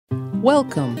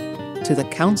Welcome to the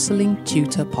Counselling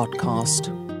Tutor Podcast,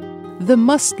 the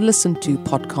must-listen-to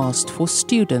podcast for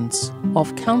students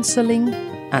of counselling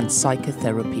and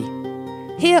psychotherapy.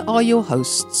 Here are your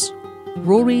hosts,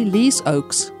 Rory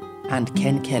Lees-Oakes and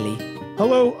Ken Kelly.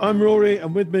 Hello, I'm Rory,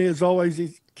 and with me, as always,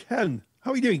 is Ken.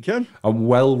 How are you doing, Ken? I'm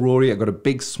well, Rory. I've got a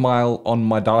big smile on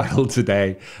my dial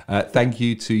today. Thank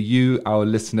you to you, our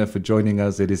listener, for joining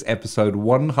us. It is episode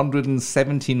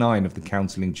 179 of the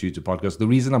Counselling Tutor Podcast. The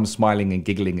reason I'm smiling and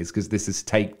giggling is because this is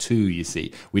take 2, you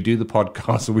see. We do the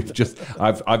podcast,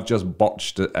 and I've just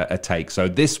botched a take. So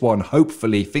this one,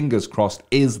 hopefully, fingers crossed,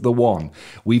 is the one.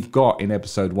 We've got in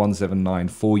episode 179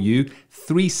 for you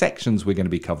 3 sections we're going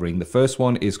to be covering. The first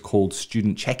one is called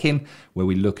Student Check-In, where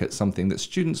we look at something that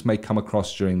students may come across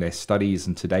during their studies.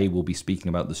 And today we'll be speaking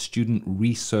about the Student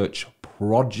Research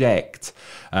Project.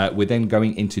 We're then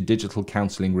going into Digital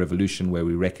Counselling Revolution, where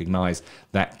we recognize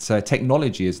that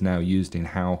technology is now used in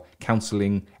how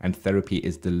counselling and therapy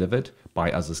is delivered by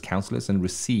us as counsellors and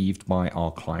received by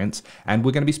our clients. And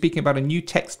we're going to be speaking about a new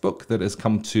textbook that has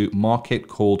come to market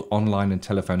called Online and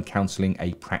Telephone Counselling,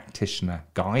 a Practitioner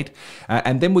Guide.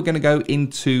 And then we're going to go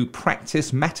into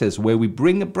Practice Matters, where we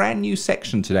bring a brand new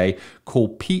section today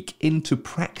called Peek into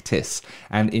Practice.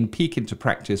 And in Peek into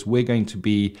Practice, we're going to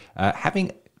be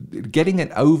getting an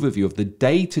overview of the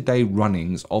day-to-day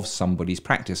runnings of somebody's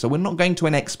practice. So we're not going to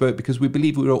an expert because we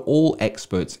believe we are all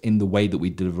experts in the way that we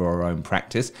deliver our own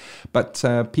practice, but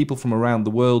people from around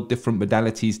the world, different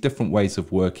modalities, different ways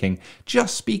of working,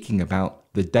 just speaking about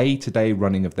the day-to-day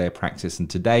running of their practice. And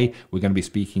today we're going to be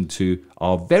speaking to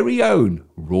our very own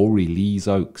Rory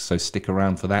Lees-Oakes, so stick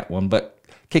around for that one. But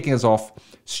kicking us off,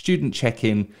 Student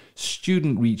Check-In,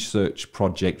 Student Research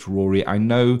Project. Rory, I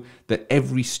know that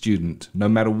every student, no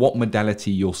matter what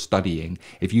modality you're studying,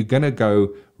 if you're going to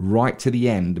go right to the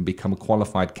end and become a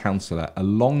qualified counsellor,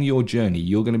 along your journey,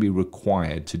 you're going to be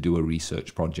required to do a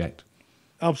research project.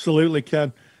 Absolutely,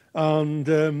 Ken.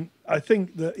 And I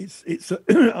think that it's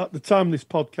at the time this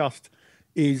podcast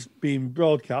is being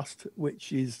broadcast,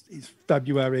 which is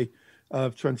February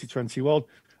of 2021,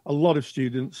 a lot of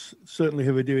students, certainly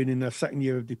who are doing in their second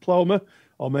year of diploma,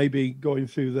 or maybe going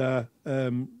through their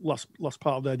last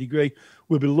part of their degree,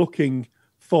 will be looking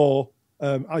for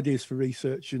ideas for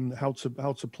research and how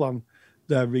to plan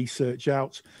their research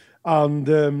out.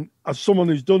 And as someone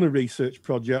who's done a research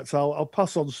project, I'll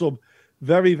pass on some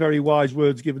very, very wise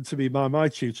words given to me by my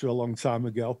tutor a long time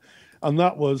ago, and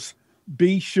that was,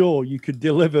 be sure you could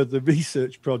deliver the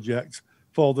research project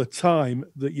for the time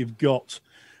that you've got.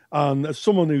 And as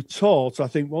someone who taught, I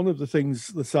think one of the things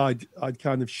that I'd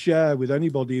kind of share with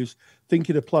anybody who's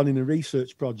thinking of planning a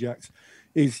research project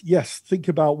is, yes, think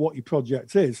about what your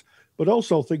project is, but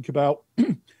also think about,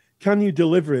 can you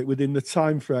deliver it within the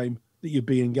time frame that you're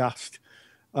being asked?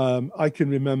 I can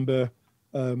remember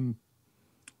my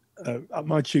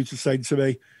tutor saying to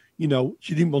me, you know,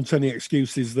 she didn't want any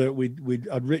excuses that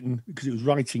I'd written, because it was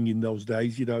writing in those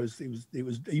days. You know, it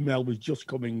was email was just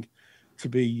coming to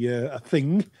be a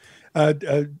thing.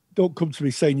 Don't come to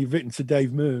me saying you've written to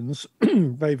Dave Mearns,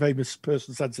 very famous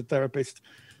person-centered therapist,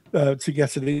 to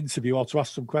get an interview or to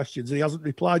ask some questions, and he hasn't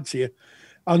replied to you.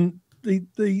 And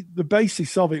the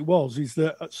basis of it is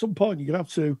that at some point you're going to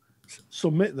have to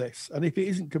submit this, and if it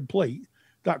isn't complete,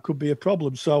 that could be a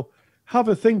problem. So have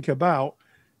a think about,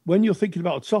 when you're thinking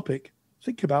about a topic,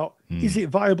 think about, is it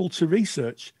viable to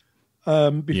research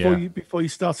before you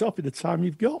start off in the time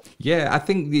you've got? Yeah, I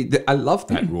think I love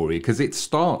that, Rory, because it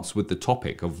starts with the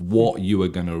topic of what you are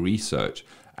going to research.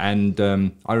 And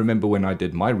I remember when I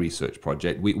did my research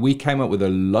project, we came up with a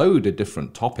load of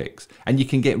different topics, and you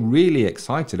can get really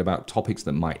excited about topics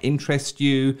that might interest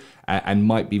you and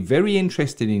might be very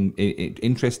interesting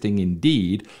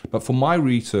indeed. But for my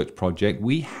research project,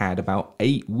 we had about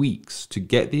 8 weeks to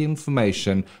get the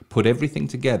information, put everything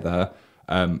together,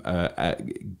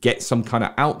 get some kind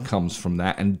of outcomes from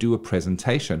that, and do a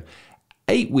presentation.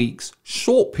 8 weeks,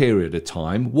 short period of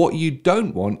time. What you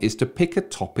don't want is to pick a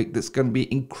topic that's going to be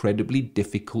incredibly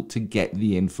difficult to get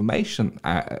the information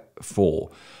for.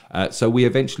 So we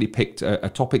eventually picked a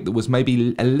topic that was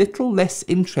maybe a little less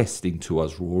interesting to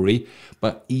us, Rory,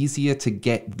 but easier to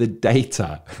get the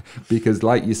data. Because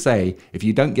like you say, if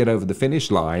you don't get over the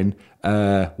finish line,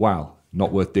 wow,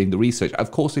 not worth doing the research.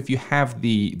 Of course, if you have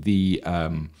the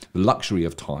luxury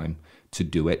of time to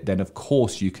do it, then of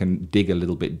course you can dig a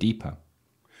little bit deeper.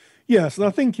 Yes, and I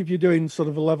think if you're doing sort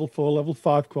of a level 4, level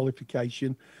 5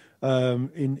 qualification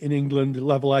in England,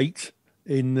 level 8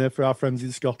 for our friends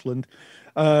in Scotland,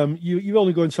 you're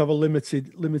only going to have a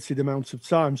limited amount of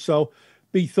time. So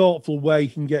be thoughtful where you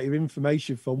can get your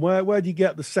information from. Where do you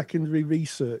get the secondary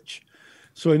research?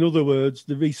 So in other words,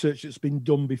 the research that's been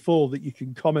done before that you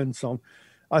can comment on.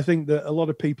 I think that a lot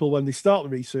of people, when they start the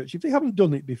research, if they haven't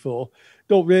done it before,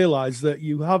 don't realise that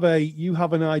you have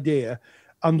an idea,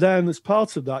 and then as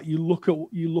part of that, you look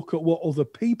at what other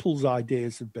people's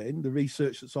ideas have been, the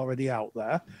research that's already out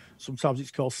there. Sometimes it's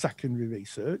called secondary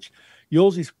research.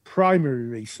 Yours is primary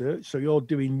research, so you're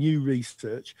doing new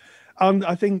research. And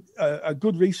I think a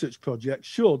good research project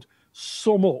should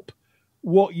sum up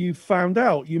what you found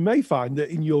out. You may find that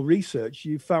in your research,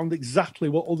 you found exactly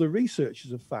what other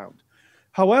researchers have found.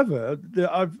 However,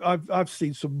 I've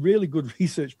seen some really good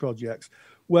research projects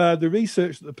where the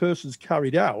research that the person's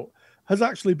carried out has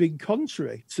actually been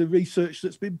contrary to research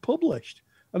that's been published.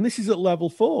 And this is at level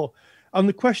 4. And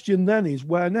the question then is,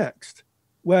 where next?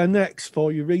 Where next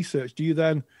for your research? Do you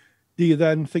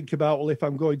then think about, well, if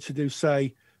I'm going to do,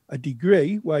 say, a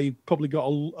degree where you've probably got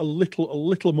a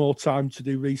little more time to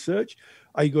do research,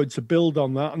 are you going to build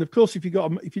on that? And of course, if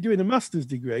you're doing a master's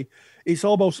degree, it's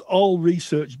almost all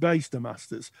research based, a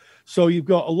master's. So you've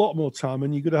got a lot more time,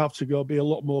 and you're going to have to go be a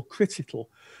lot more critical.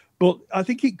 But I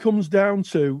think it comes down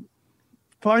to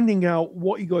finding out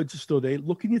what you're going to study,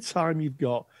 looking at time you've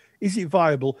got, is it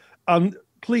viable? And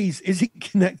please, is it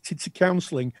connected to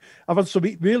counselling? I've had some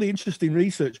really interesting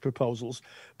research proposals,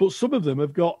 but some of them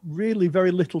have got really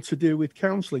very little to do with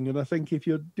counselling. And I think if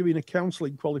you're doing a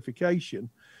counselling qualification,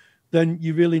 then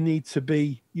you really need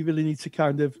to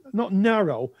kind of not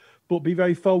narrow, but be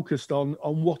very focused on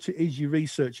what it is you're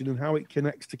researching and how it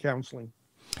connects to counselling.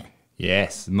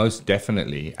 Yes, most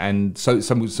definitely. And so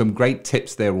some great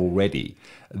tips there already.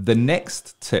 The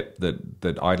next tip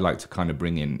that I'd like to kind of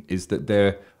bring in is that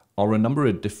there are a number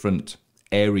of different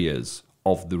areas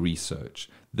of the research.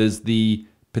 There's the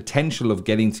potential of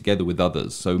getting together with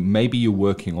others. So maybe you're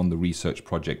working on the research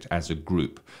project as a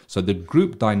group. So the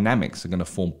group dynamics are going to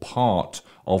form part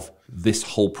of this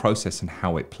whole process and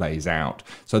how it plays out.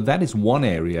 So that is one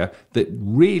area that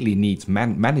really needs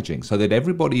managing, so that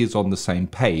everybody is on the same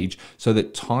page, so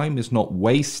that time is not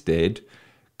wasted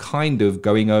kind of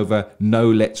going over, no,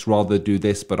 let's rather do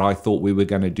this, but I thought we were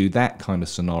going to do that kind of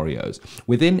scenarios.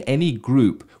 Within any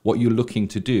group, what you're looking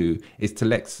to do is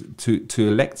to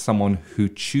elect someone who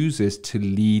chooses to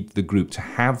lead the group, to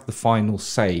have the final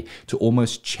say, to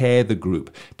almost chair the group.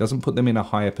 It doesn't put them in a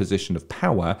higher position of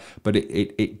power, but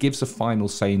it gives a final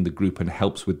say in the group and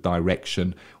helps with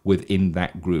direction within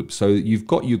that group. So you've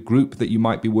got your group that you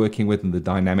might be working with and the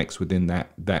dynamics within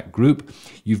that group.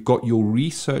 You've got your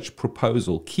research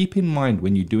proposal. Keep in mind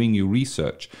when you're doing your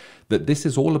research that this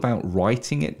is all about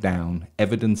writing it down,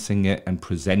 evidencing it, and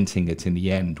presenting it in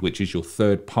the end, which is your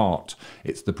third part.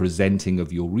 It's the presenting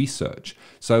of your research.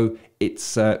 So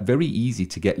it's very easy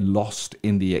to get lost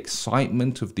in the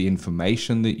excitement of the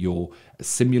information that you're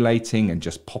simulating and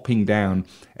just popping down.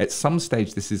 At some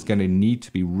stage, this is going to need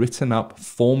to be written up,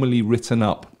 formally written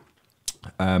up,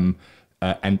 and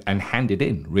handed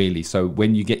in, really. So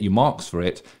when you get your marks for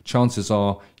it, chances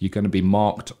are you're going to be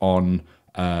marked on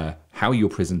how your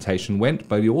presentation went,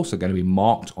 but you're also going to be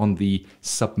marked on the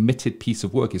submitted piece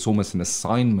of work. It's almost an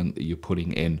assignment that you're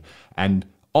putting in. And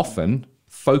often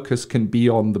focus can be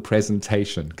on the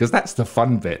presentation, because that's the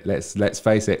fun bit, let's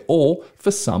face it. Or for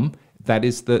some, that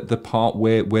is the part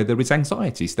where there is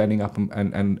anxiety, standing up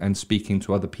and speaking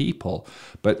to other people.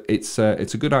 But it's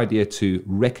a good idea to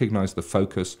recognize the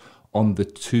focus on the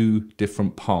two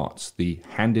different parts, the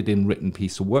handed in written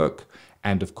piece of work,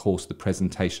 and of course the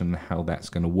presentation and how that's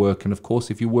going to work. And of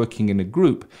course, if you're working in a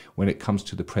group, when it comes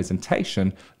to the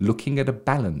presentation, looking at a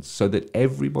balance so that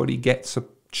everybody gets a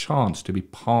chance to be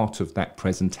part of that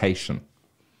presentation.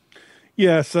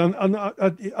 Yes, and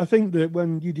I think that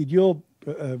when you did your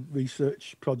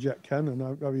research project, Ken, and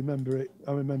I remember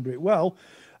it well,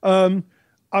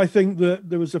 I think that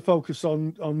there was a focus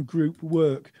on group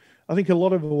work. I think a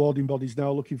lot of awarding bodies now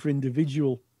are looking for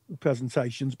individual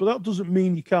presentations, but that doesn't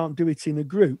mean you can't do it in a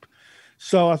group.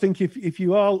 So I think if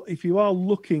you are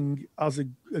looking as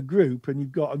a group and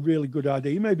you've got a really good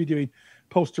idea, you may be doing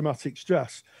post-traumatic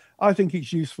stress. I think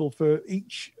it's useful for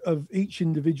each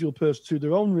individual person to do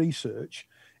their own research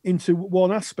into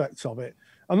one aspect of it,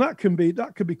 and that can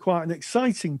be quite an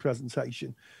exciting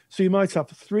presentation. So you might have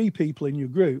 3 people in your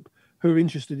group who are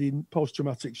interested in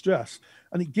post-traumatic stress,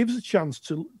 and it gives a chance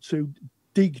to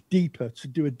dig deeper, to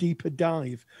do a deeper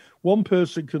dive. One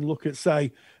person can look at,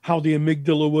 say, how the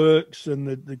amygdala works and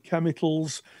the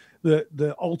chemicals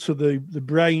that alter the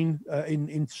brain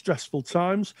in stressful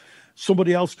times.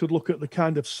 Somebody else could look at the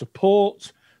kind of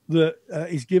support that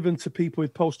is given to people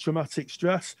with post-traumatic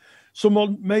stress.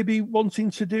 Someone maybe wanting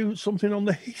to do something on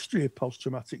the history of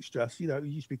post-traumatic stress. You know, it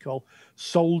used to be called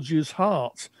soldier's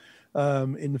heart.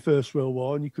 in the First World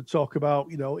War, and you could talk about,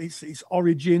 its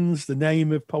origins, the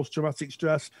name of post-traumatic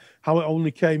stress, how it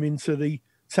only came into the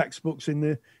textbooks in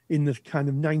the kind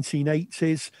of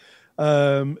 1980s,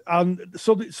 and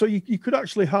so you could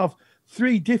actually have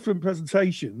 3 different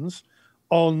presentations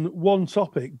on one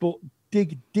topic, but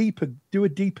dig deeper, do a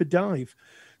deeper dive.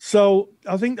 So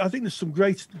I think there's some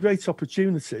great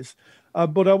opportunities,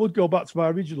 but I would go back to my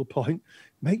original point.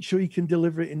 Make sure you can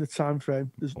deliver it in the time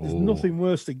frame. There's nothing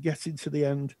worse than getting to the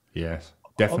end. Yes,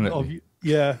 definitely.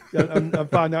 And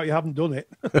find out you haven't done it.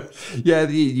 Yeah,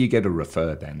 you get a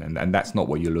refer then, and that's not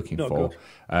what you're looking for.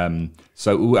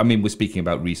 So, I mean, we're speaking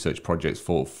about research projects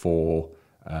for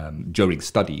during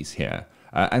studies here.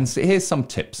 And so here's some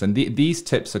tips, and these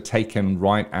tips are taken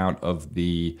right out of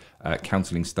the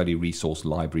Counselling Study Resource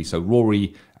Library. So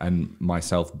Rory and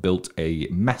myself built a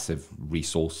massive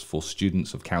resource for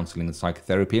students of counselling and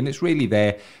psychotherapy, and it's really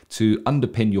there to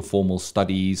underpin your formal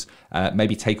studies,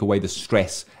 maybe take away the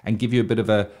stress, and give you a bit of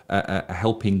a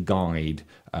helping guide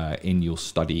in your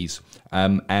studies.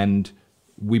 And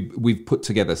we've put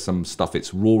together some stuff.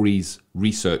 It's Rory's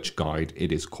research guide,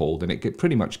 it is called, and it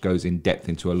pretty much goes in depth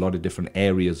into a lot of different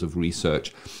areas of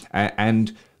research.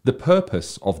 And the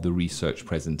purpose of the research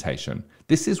presentation,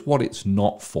 this is what it's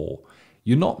not for.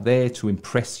 You're not there to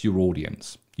impress your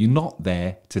audience. You're not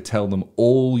there to tell them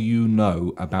all you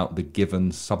know about the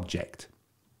given subject.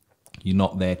 You're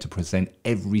not there to present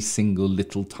every single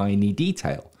little tiny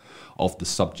detail of the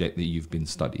subject that you've been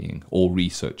studying or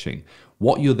researching.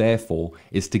 What you're there for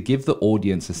is to give the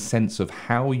audience a sense of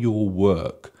how your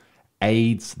work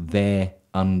aids their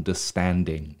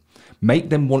understanding. Make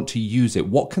them want to use it.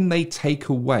 What can they take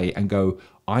away and go,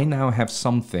 I now have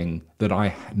something that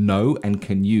I know and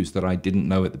can use that I didn't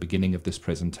know at the beginning of this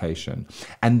presentation.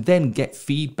 And then get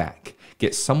feedback.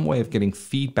 Get some way of getting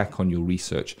feedback on your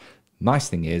research. Nice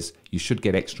thing is, you should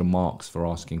get extra marks for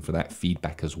asking for that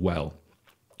feedback as well.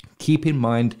 Keep in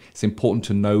mind, it's important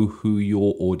to know who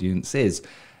your audience is.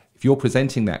 If you're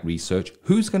presenting that research,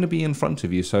 who's going to be in front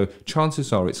of you? So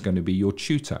chances are it's going to be your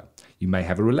tutor. You may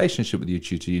have a relationship with your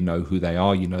tutor. You know who they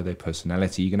are. You know their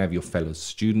personality. You're going to have your fellow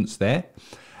students there.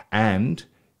 And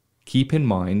keep in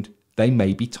mind, they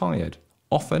may be tired.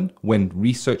 Often when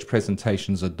research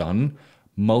presentations are done,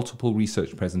 multiple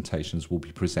research presentations will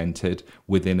be presented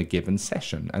within a given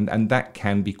session. And that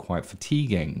can be quite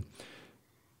fatiguing.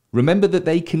 Remember that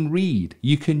they can read.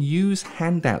 You can use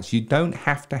handouts. You don't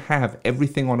have to have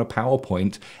everything on a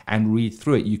PowerPoint and read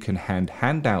through it. You can hand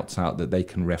handouts out that they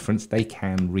can reference. They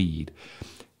can read.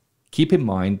 Keep in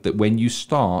mind that when you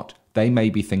start, they may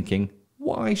be thinking,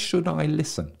 why should I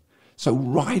listen? So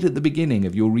right at the beginning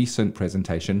of your recent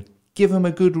presentation, give them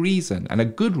a good reason. And a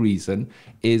good reason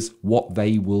is what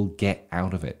they will get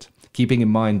out of it. Keeping in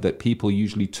mind that people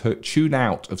usually tune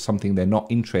out of something they're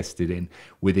not interested in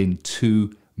within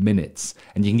 2 minutes.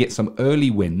 And you can get some early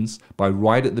wins by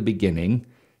right at the beginning.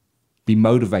 Be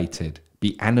motivated,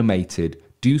 be animated,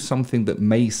 do something that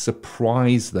may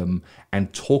surprise them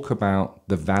and talk about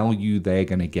the value they're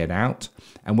going to get out.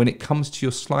 And when it comes to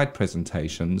your slide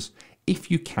presentations, if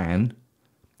you can,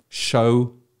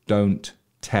 show, don't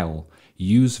tell.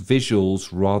 Use visuals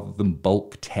rather than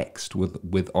bulk text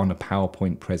with on a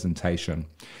PowerPoint presentation.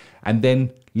 And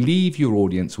then leave your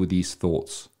audience with these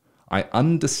thoughts. I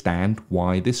understand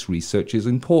why this research is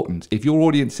important. If your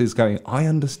audience is going, I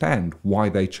understand why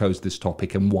they chose this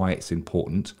topic and why it's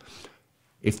important.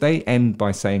 If they end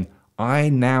by saying, I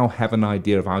now have an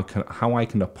idea of how I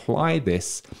can apply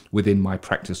this within my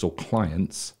practice or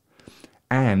clients.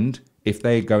 And if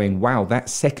they're going, wow, that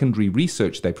secondary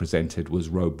research they presented was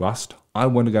robust, I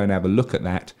want to go and have a look at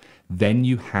that, then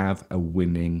you have a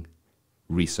winning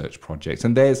research project.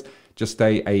 And there's just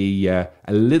a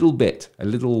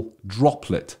little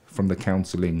droplet from the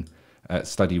Counselling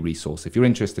Study Resource. If you're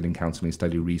interested in Counselling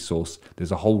Study Resource,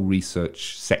 there's a whole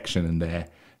research section in there.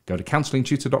 Go to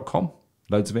counsellingtutor.com.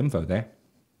 Loads of info there.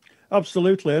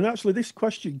 Absolutely. And actually, this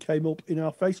question came up in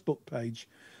our Facebook page.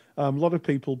 A lot of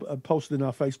people posted in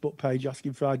our Facebook page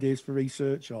asking for ideas for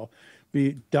research or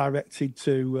be directed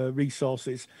to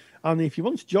resources. And if you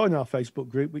want to join our Facebook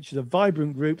group, which is a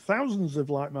vibrant group, thousands of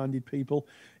like-minded people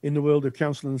in the world of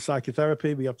counselling and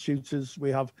psychotherapy. We have tutors,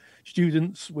 we have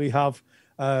students, we have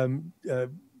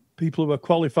people who are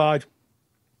qualified,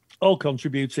 all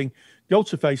contributing. Go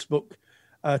to Facebook,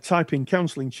 type in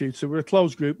Counselling Tutor. We're a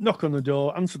closed group. Knock on the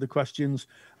door, answer the questions,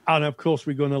 and of course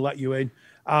we're going to let you in.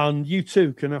 And you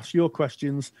too can ask your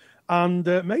questions and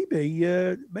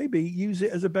maybe use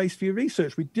it as a base for your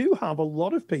research. We do have a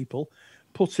lot of people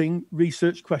putting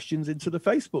research questions into the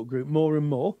Facebook group, more and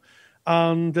more.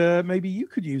 And maybe you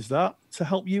could use that to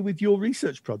help you with your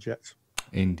research project.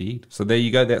 Indeed. So there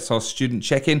you go. That's our student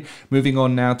check-in. Moving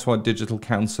on now to our Digital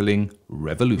Counselling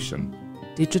Revolution.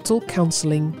 Digital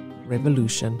Counselling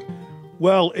Revolution.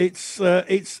 Well, it's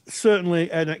certainly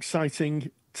an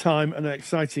exciting time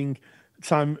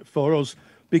for us,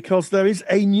 because there is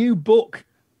a new book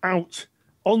out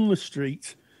on the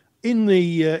street in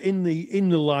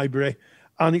the library,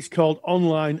 and it's called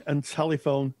Online and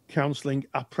Telephone Counselling: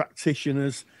 A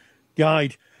Practitioner's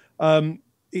Guide.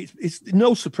 It's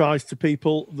no surprise to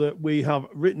people that we have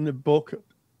written a book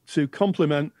to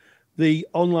complement the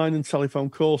online and telephone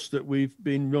course that we've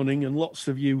been running, and lots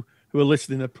of you who are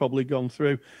listening have probably gone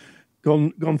through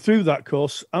that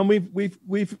course. And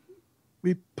we've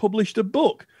published a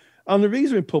book, and the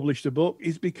reason we published a book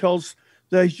is because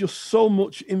there's just so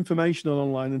much information on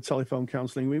online and telephone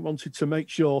counselling. We wanted to make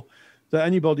sure that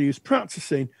anybody who's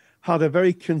practicing had a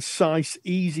very concise,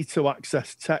 easy to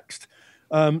access text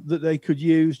that they could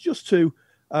use just to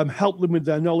help them with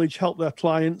their knowledge, help their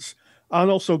clients, and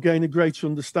also gain a greater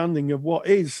understanding of what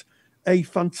is a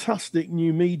fantastic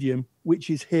new medium which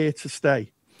is here to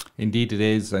stay. Indeed it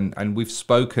is, and we've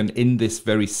spoken in this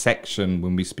very section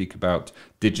when we speak about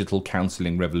Digital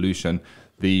Counselling Revolution,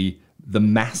 the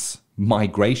mass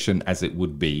migration, as it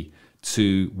would be,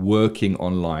 to working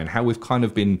online, how we've kind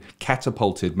of been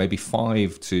catapulted maybe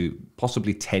 5 to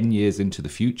possibly 10 years into the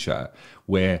future,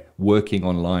 where working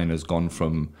online has gone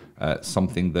from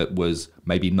something that was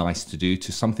maybe nice to do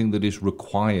to something that is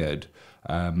required.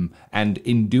 And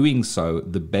in doing so,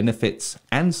 the benefits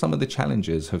and some of the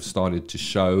challenges have started to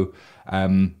show.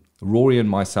 Rory and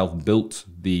myself built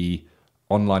the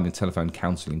online and telephone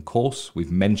counselling course.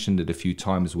 We've mentioned it a few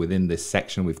times within this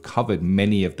section. We've covered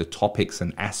many of the topics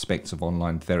and aspects of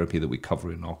online therapy that we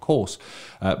cover in our course.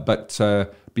 But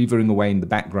beavering away in the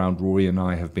background, Rory and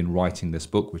I have been writing this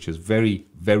book, which has very,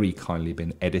 very kindly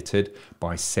been edited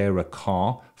by Sarah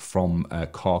Carr from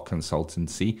Carr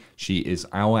Consultancy. She is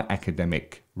our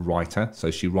academic writer,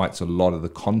 so she writes a lot of the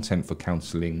content for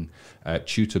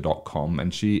CounsellingTutor.com,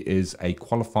 and she is a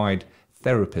qualified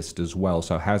therapist as well,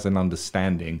 so has an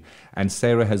understanding. And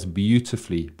Sarah has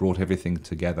beautifully brought everything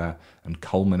together and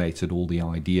culminated all the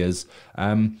ideas.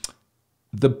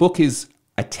 The book is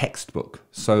a textbook,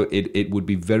 so it would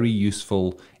be very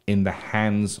useful in the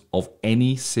hands of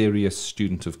any serious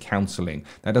student of counselling.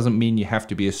 That doesn't mean you have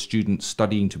to be a student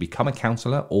studying to become a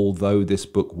counsellor, although this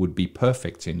book would be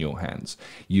perfect in your hands.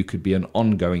 You could be an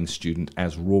ongoing student,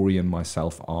 as Rory and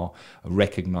myself are,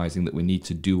 recognizing that we need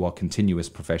to do our continuous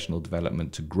professional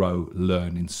development to grow,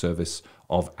 learn in service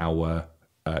of our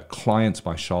clients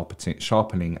by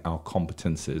sharpening our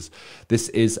competences. This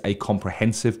is a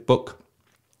comprehensive book.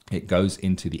 It goes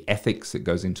into the ethics, it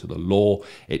goes into the law,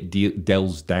 it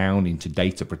delves down into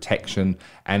data protection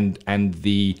and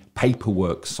the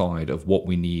paperwork side of what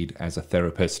we need as a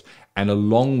therapist. And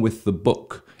along with the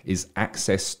book is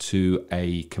access to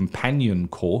a companion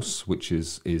course, which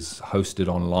is hosted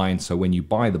online. So when you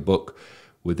buy the book,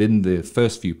 within the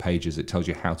first few pages, it tells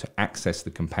you how to access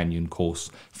the companion course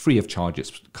free of charge.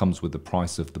 It comes with the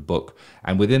price of the book.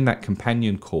 And within that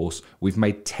companion course, we've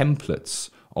made templates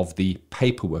of the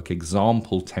paperwork,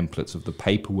 example templates of the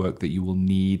paperwork that you will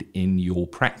need in your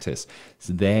practice.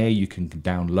 So there you can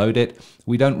download it.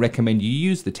 We don't recommend you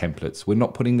use the templates. We're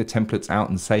not putting the templates out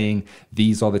and saying,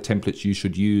 these are the templates you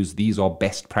should use, these are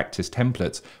best practice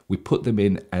templates. We put them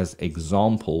in as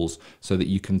examples so that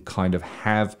you can kind of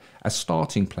have a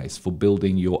starting place for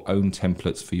building your own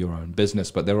templates for your own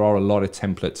business. But there are a lot of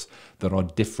templates that are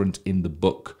different in the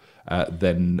book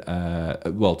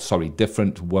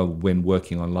different when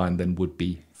working online than would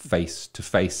be face to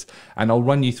face. And I'll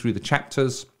run you through the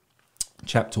chapters.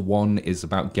 Chapter 1 is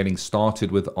about getting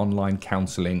started with online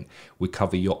counseling. We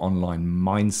cover your online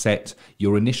mindset,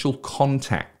 your initial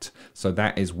contact. So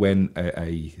that is when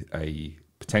a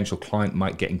potential client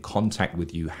might get in contact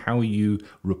with you, how you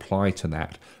reply to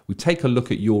that. We take a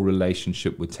look at your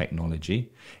relationship with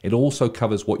technology. It also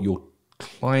covers what your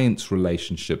client's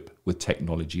relationship with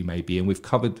technology may be, and we've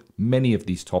covered many of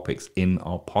these topics in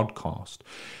our podcast.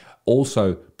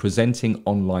 Also, presenting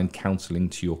online counseling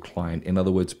to your client, in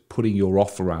other words, putting your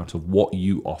offer out of what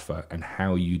you offer and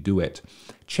how you do it.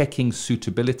 Checking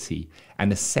suitability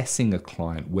and assessing a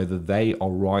client, whether they are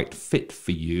right fit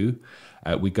for you.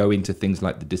 We go into things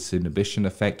like the disinhibition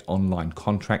effect, online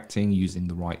contracting, using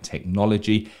the right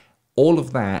technology. All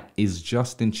of that is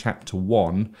just in chapter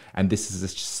 1, and this is a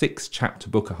 6-chapter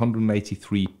book,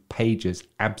 183 pages,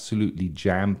 absolutely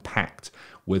jam-packed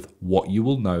with what you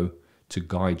will know to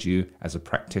guide you as a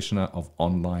practitioner of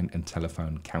online and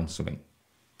telephone counselling.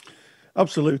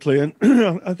 Absolutely, and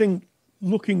I think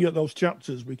looking at those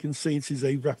chapters, we can see it is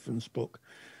a reference book.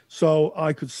 So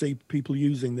I could see people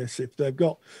using this if they've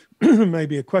got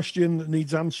maybe a question that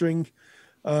needs answering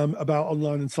about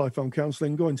online and telephone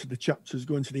counselling, going to the chapters,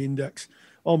 going to the index.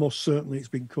 Almost certainly it's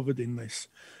been covered in this.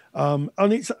 And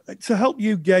it's to help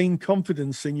you gain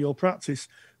confidence in your practice.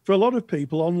 For a lot of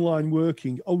people, online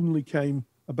working only came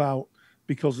about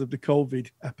because of the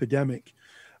COVID epidemic.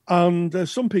 And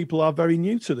some people are very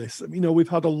new to this. You know, we've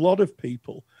had a lot of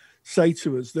people say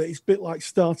to us that it's a bit like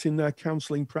starting their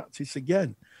counselling practice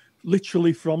again,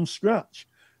 literally from scratch,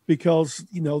 because,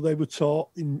 you know, they were taught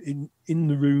in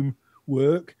the room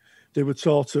work. They were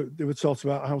taught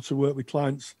about how to work with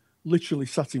clients literally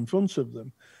sat in front of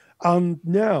them. And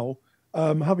now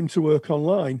having to work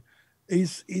online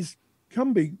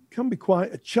can be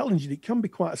quite a challenge. It can be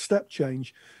quite a step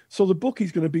change. So the book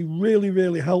is going to be really,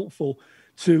 really helpful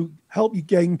to help you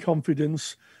gain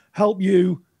confidence, help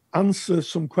you answer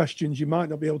some questions you might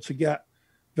not be able to get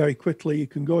very quickly. You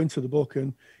can go into the book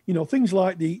and, you know, things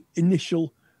like the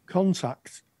initial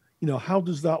contact, you know, how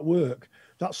does that work?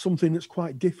 That's something that's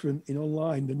quite different in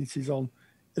online than it is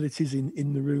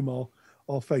in the room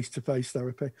or face-to-face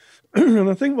therapy. And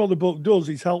I think what the book does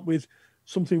is help with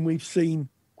something we've seen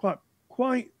quite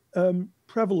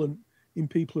prevalent in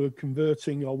people who are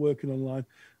converting or working online,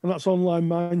 and that's online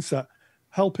mindset,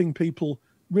 helping people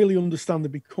really understand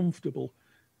and be comfortable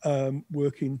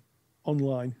working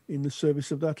online in the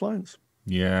service of their clients.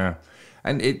 Yeah,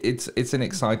 and it's an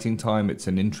exciting time. It's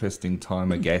an interesting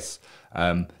time, I guess.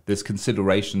 There's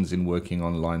considerations in working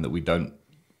online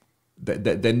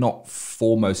that they're not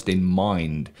foremost in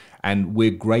mind, and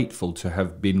we're grateful to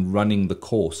have been running the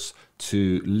course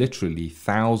to literally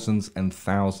thousands and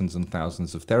thousands and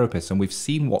thousands of therapists, and we've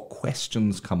seen what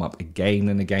questions come up again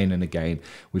and again and again.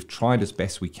 We've tried as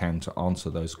best we can to answer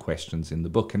those questions in the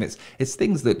book, and it's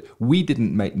things that we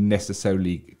didn't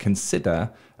necessarily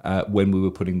consider when we were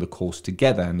putting the course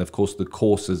together. And of course the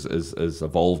course has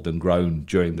evolved and grown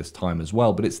during this time as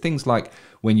well, but it's things like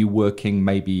when you're working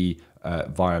maybe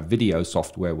via video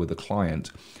software with a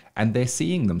client, and they're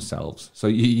seeing themselves. So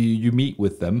you meet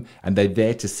with them and they're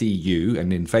there to see you,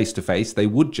 and in face-to-face they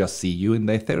would just see you in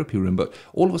their therapy room, but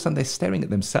all of a sudden they're staring at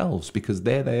themselves because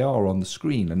there they are on the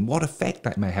screen, and what effect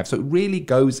that may have. So it really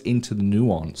goes into the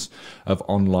nuance of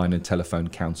online and telephone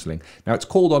counselling. Now, it's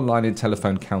called Online and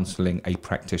Telephone Counselling, a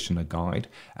Practitioner Guide,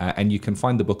 and you can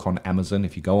find the book on Amazon.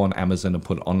 If you go on Amazon and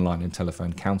put Online and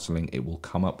Telephone Counselling, it will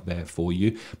come up there for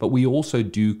you. But we also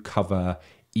do cover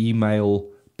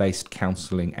email-based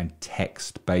counselling and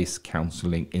text-based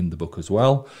counselling in the book as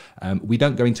well. We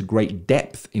don't go into great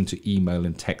depth into email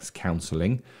and text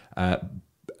counselling,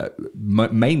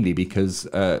 mainly because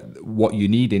what you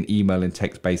need in email and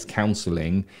text-based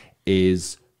counselling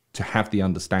is to have the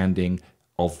understanding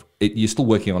of it. You're still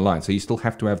working online, so you still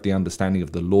have to have the understanding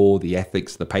of the law, the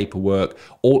ethics, the paperwork.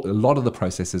 A lot of the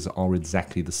processes are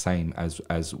exactly the same as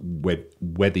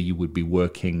whether you would be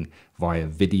working via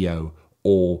video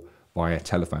or via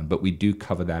telephone, but we do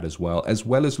cover that as well as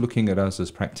looking at us as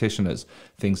practitioners,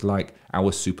 things like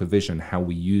our supervision, how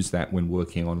we use that when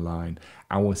working online,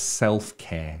 our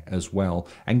self-care as well,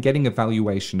 and getting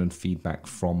evaluation and feedback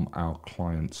from our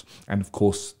clients. And of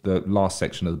course, the last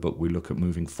section of the book, we look at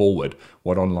moving forward,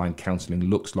 what online counseling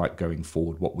looks like going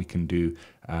forward, what we can do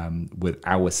with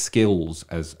our skills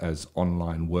as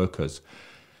online workers.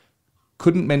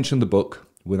 Couldn't mention the book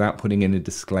without putting in a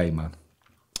disclaimer.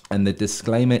 And the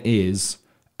disclaimer is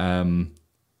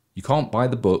you can't buy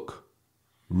the book,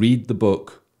 read the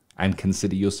book, and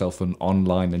consider yourself an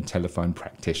online and telephone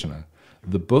practitioner.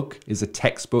 The book is a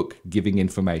textbook giving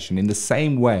information in the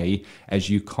same way as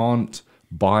you can't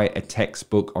buy a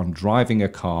textbook on driving a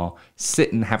car,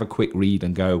 sit and have a quick read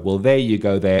and go, well, there you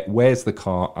go there. Where's the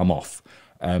car? I'm off.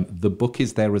 The book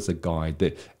is there as a guide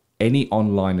that any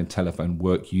online and telephone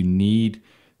work you need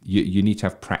to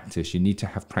have practice. You need to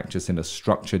have practice in a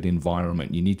structured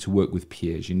environment. You need to work with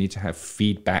peers. You need to have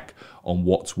feedback on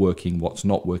what's working, what's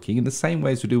not working, in the same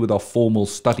way as we do with our formal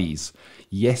studies.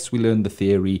 Yes, we learn the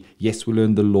theory. Yes, we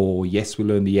learn the law. Yes, we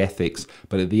learn the ethics.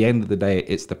 But at the end of the day,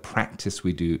 it's the practice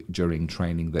we do during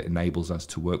training that enables us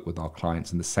to work with our clients.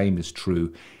 And the same is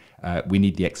true. We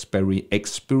need the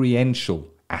experiential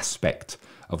aspect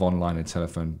of online and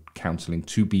telephone counselling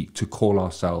to call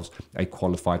ourselves a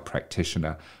qualified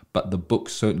practitioner. But the book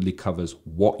certainly covers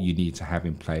what you need to have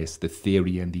in place, the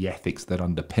theory and the ethics that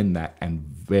underpin that, and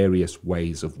various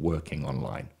ways of working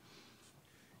online.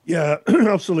 Yeah,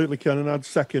 absolutely, Ken. And I'd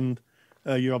second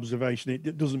your observation.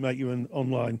 It doesn't make you an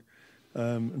online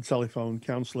and telephone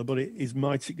counsellor, but it is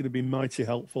going to be mighty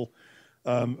helpful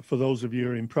for those of you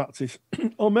who are in practice,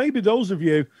 or maybe those of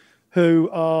you who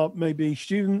are maybe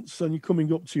students and you're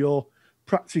coming up to your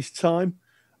practice time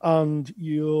and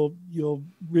you're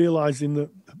realizing that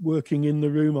working in the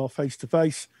room or face to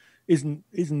face isn't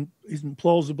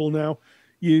plausible now,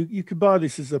 you could buy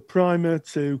this as a primer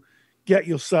to get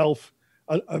yourself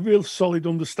a real solid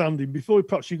understanding before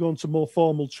perhaps you go into more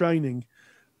formal training,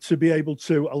 to be able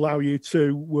to allow you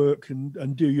to work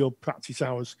and do your practice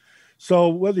hours. So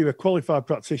whether you're a qualified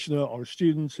practitioner or a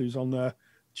student who's on their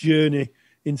journey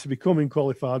into becoming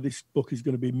qualified, this book is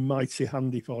going to be mighty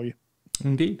handy for you.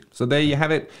 Indeed. So there you have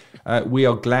it. We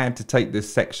are glad to take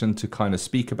this section to kind of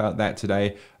speak about that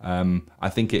today. I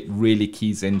think it really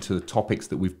keys into the topics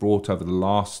that we've brought over the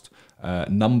last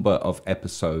number of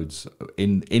episodes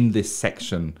in this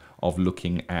section of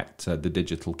looking at the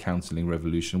digital counselling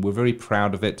revolution. We're very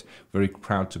proud of it, very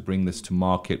proud to bring this to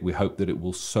market. We hope that it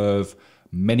will serve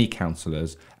many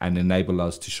counsellors and enable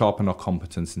us to sharpen our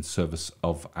competence in service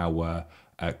of our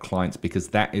clients, because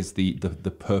that is the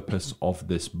purpose of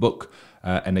this book.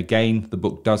 And again, the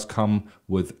book does come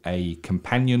with a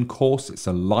companion course. It's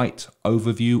a light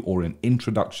overview or an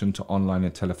introduction to online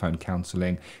and telephone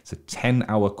counselling. It's a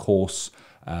 10-hour course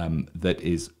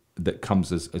that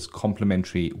comes as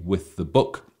complimentary with the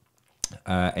book.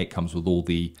 It comes with all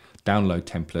the download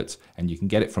templates, and you can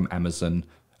get it from Amazon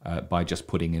by just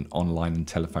putting in online and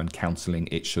telephone counselling.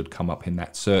 It should come up in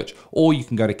that search. Or you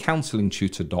can go to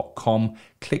counsellingtutor.com,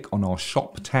 click on our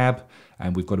shop tab,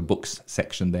 and we've got a books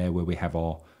section there where we have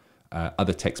our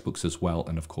other textbooks as well.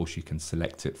 And of course, you can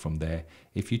select it from there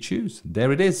if you choose.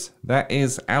 There it is. That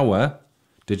is our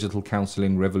Digital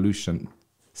Counselling Revolution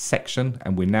section,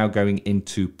 and we're now going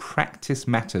into Practice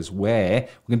Matters, where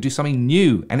we're going to do something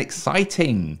new and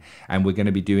exciting, and we're going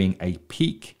to be doing a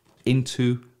peek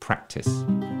into practice.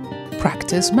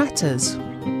 Practice Matters.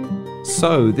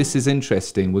 So this is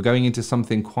interesting. We're going into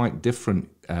something quite different.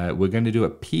 We're going to do a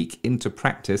peek into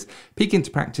practice. Peek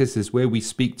into practice is where we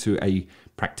speak to a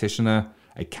practitioner,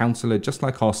 a counsellor, just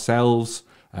like ourselves,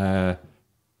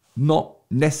 not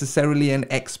necessarily an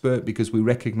expert, because we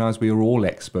recognize we are all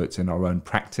experts in our own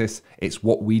practice. It's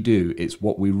what we do, it's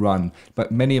what we run.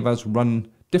 But many of us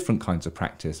run different kinds of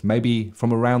practice. Maybe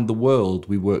from around the world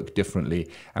we work differently,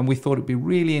 and we thought it'd be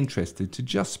really interesting to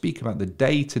just speak about the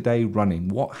day-to-day running,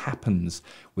 what happens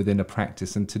within a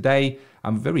practice. And today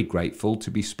I'm very grateful to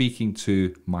be speaking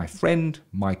to my friend,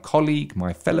 my colleague,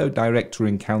 my fellow director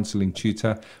in Counselling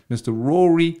Tutor, Mr.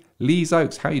 Rory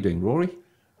Lees-Oakes. How are you doing, Rory?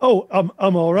 Oh,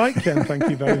 I'm all right, Ken. Thank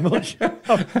you very much.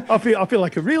 I feel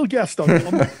like a real guest on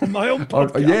my own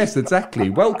podcast. Oh, yes,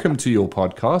 exactly. Welcome to your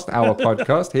podcast, our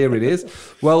podcast. Here it is.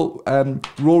 Well,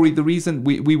 Rory, the reason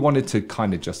we wanted to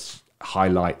kind of just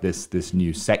highlight this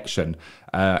new section,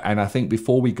 and I think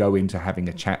before we go into having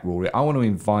a chat, Rory, I want to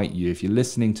invite you, if you're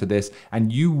listening to this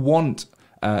and you want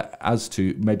us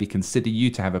to maybe consider you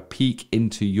to have a peek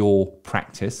into your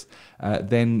practice,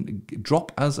 then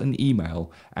drop us an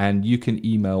email, and you can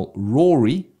email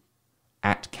Rory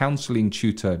at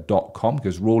counsellingtutor.com,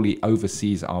 because Rory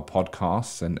oversees our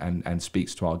podcasts and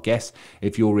speaks to our guests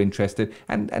if you're interested,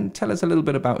 and tell us a little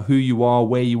bit about who you are,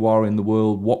 where you are in the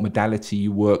world, what modality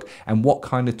you work, and what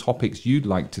kind of topics you'd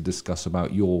like to discuss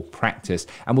about your practice.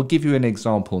 And we'll give you an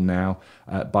example now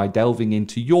by delving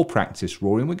into your practice,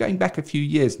 Rory. And we're going back a few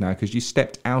years now, because you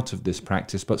stepped out of this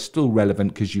practice, but still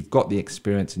relevant because you've got the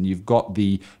experience and you've got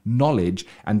the knowledge,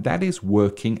 and that is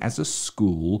working as a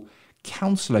school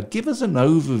counsellor. Give us an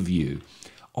overview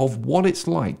of what it's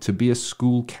like to be a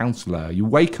school counsellor. You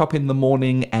wake up in the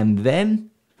morning and then?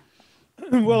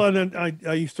 Well,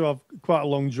 I used to have quite a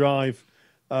long drive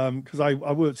because I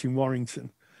worked in Warrington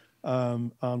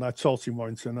and I taught in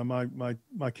Warrington, and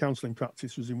my counselling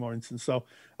practice was in Warrington. So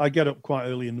I get up quite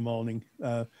early in the morning,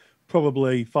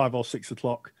 probably 5 or 6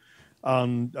 o'clock,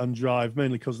 and drive,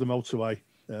 mainly because the motorway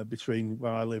between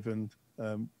where I live and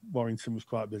Warrington was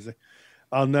quite busy.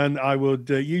 And then I would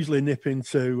usually nip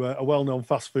into a well-known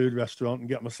fast food restaurant and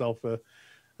get myself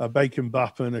a bacon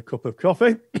bap and a cup of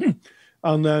coffee,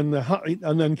 and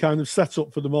then kind of set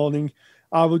up for the morning.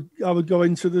 I would go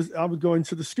into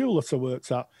the school that I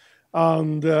worked at,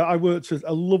 and I worked at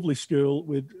a lovely school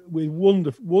with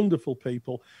wonderful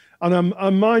people. And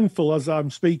I'm mindful as I'm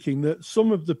speaking that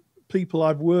some of the people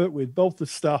I've worked with, both the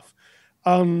staff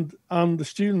and the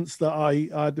students that I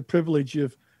had the privilege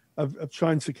of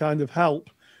trying to kind of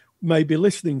help, may be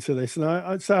listening to this. And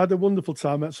I'd say I had a wonderful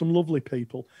time, met some lovely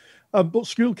people. But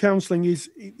school counselling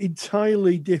is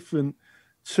entirely different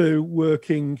to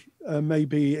working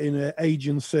maybe in an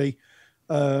agency,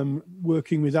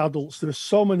 working with adults. There are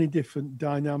so many different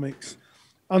dynamics.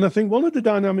 And I think one of the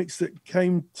dynamics that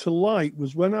came to light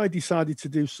was when I decided to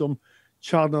do some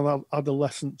child and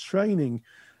adolescent training.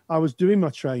 I was doing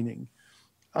my training,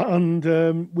 And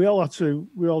we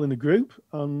all in a group,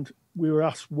 and we were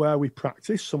asked where we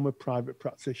practiced. Some were private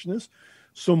practitioners,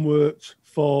 some worked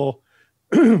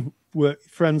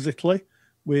forensically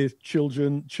with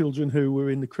children who were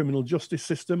in the criminal justice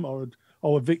system or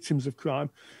were victims of crime.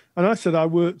 And I said I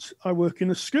work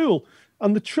in a school.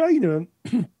 And the trainer,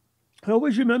 I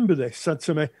always remember this, said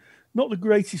to me, "Not the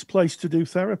greatest place to do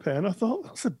therapy." And I thought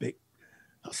that's a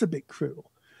bit cruel.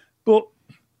 But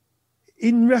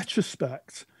in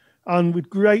retrospect, and with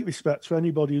great respect to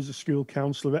anybody who's a school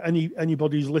counsellor,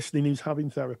 anybody who's listening who's having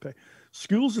therapy,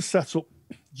 schools are set up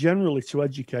generally to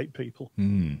educate people.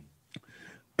 And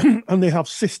they have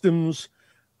systems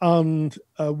and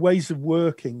ways of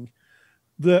working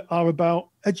that are about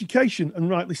education, and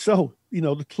rightly so. You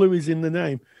know, the clue is in the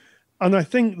name. And I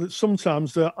think that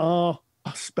sometimes there are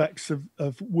aspects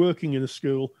of working in a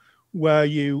school where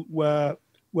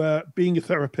being a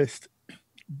therapist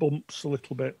bumps a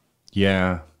little bit.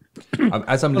 Yeah.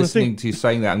 As I'm listening to you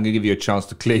saying that, I'm going to give you a chance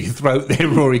to clear your throat there,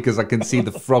 Rory, because I can see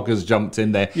the frog has jumped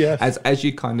in there. Yes. As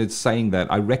you kind of saying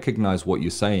that, I recognize what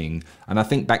you're saying. And I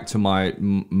think back to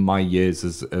my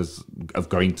years of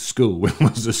going to school when I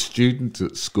was a student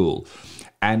at school.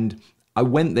 And I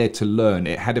went there to learn.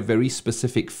 It had a very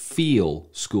specific feel,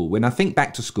 school. When I think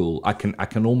back to school, I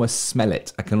can almost smell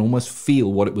it. I can almost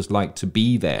feel what it was like to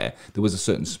be there. There was a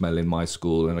certain smell in my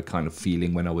school and a kind of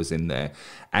feeling when I was in there.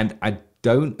 And I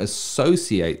don't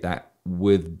associate that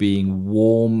with being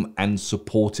warm and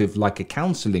supportive like a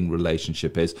counseling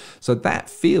relationship is. So that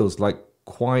feels like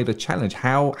quite a challenge.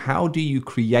 How do you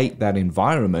create that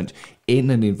environment in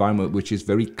an environment which is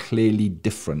very clearly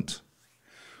different?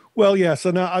 Well, yes,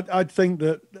 and I think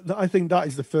that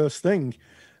is the first thing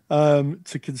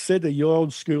to consider, your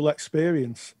own school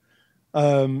experience.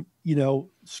 You know,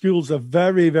 schools are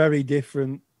very, very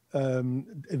different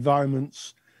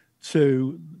environments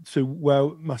to where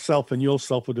myself and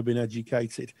yourself would have been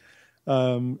educated,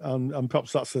 and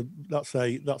perhaps that's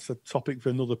a topic for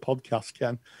another podcast,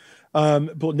 Ken.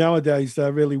 But nowadays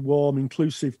they're really warm,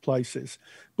 inclusive places.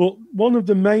 But one of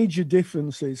the major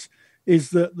differences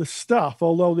is that the staff,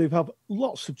 although they've had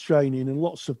lots of training and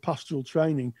lots of pastoral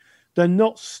training, they're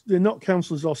not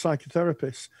counsellors or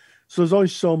psychotherapists. So there's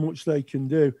always so much they can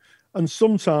do. And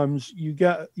sometimes you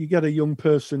get a young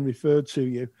person referred to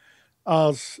you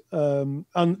as,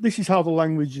 and this is how the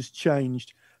language has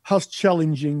changed, has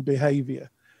challenging behaviour.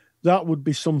 That would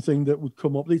be something that would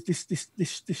come up. This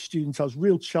student has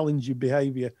real challenging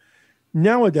behaviour.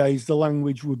 Nowadays, the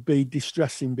language would be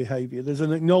distressing behaviour. There's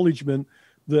an acknowledgement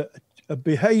that a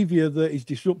behaviour that is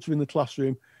disruptive in the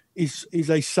classroom is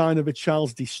a sign of a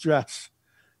child's distress,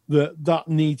 that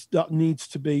needs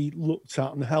to be looked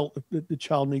at and helped. The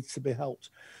child needs to be helped.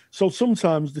 So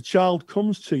sometimes the child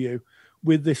comes to you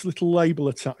with this little label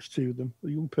attached to them,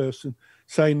 the young person,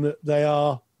 saying that they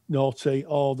are naughty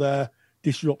or they're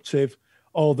disruptive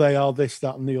or they are this,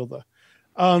 that and the other.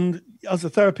 And as a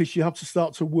therapist, you have to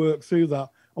start to work through that.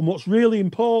 And what's really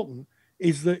important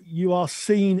is that you are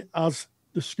seen as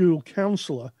the school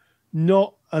counsellor,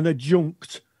 not an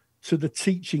adjunct to the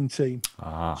teaching team.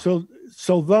 So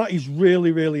that is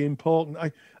really, really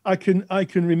important. I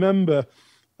can remember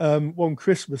one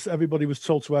Christmas, everybody was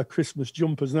told to wear Christmas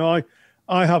jumpers. Now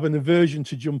I have an aversion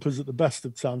to jumpers at the best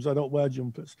of times. I don't wear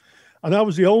jumpers. And I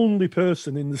was the only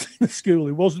person in the school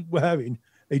who wasn't wearing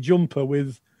a jumper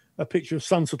with a picture of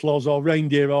Santa Claus or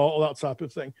reindeer or that type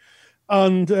of thing.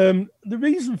 And the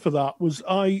reason for that was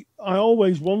I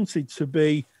always wanted to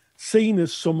be seen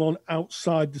as someone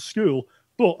outside the school.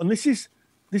 But, and this is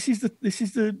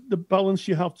the balance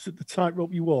you have, to the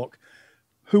tightrope you walk,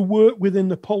 who work within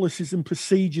the policies and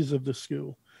procedures of the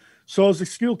school. So as a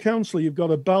school counsellor, you've got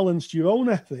to balance your own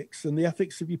ethics and the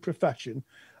ethics of your profession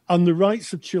and the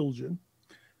rights of children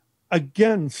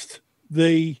against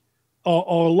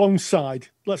or alongside,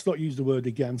 let's not use the word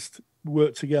against,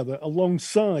 work together,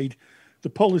 alongside the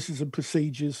policies and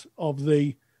procedures of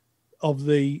the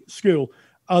school.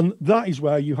 And that is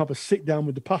where you have a sit down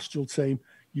with the pastoral team,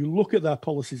 you look at their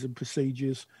policies and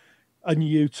procedures, and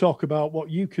you talk about what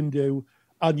you can do,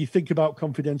 and you think about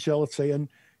confidentiality, and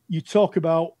you talk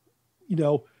about, you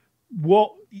know,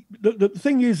 what the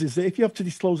thing is that if you have to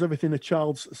disclose everything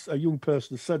a young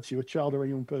person has said to you, a child or a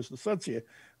young person has said to you,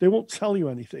 they won't tell you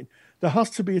anything. There has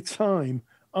to be a time,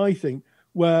 I think,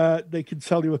 where they can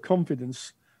tell you a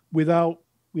confidence without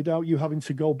you having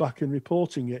to go back and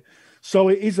reporting it. So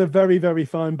it is a very, very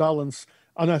fine balance.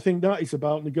 And I think that is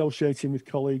about negotiating with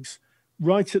colleagues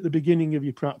right at the beginning of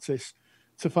your practice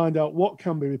to find out what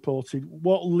can be reported,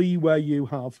 what leeway you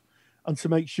have, and to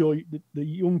make sure that the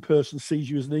young person sees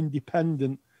you as an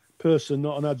independent person,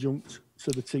 not an adjunct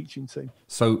to the teaching team.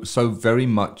 So very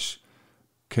much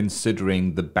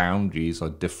considering the boundaries are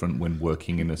different when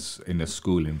working in a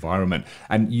school environment.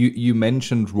 And you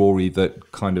mentioned, Rory,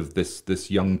 that kind of this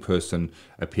young person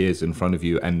appears in front of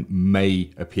you and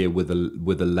may appear with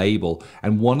a label.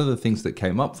 And one of the things that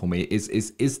came up for me is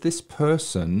this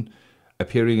person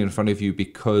appearing in front of you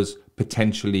because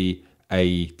potentially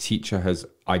a teacher has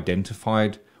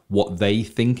identified what they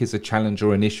think is a challenge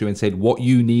or an issue and said, what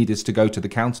you need is to go to the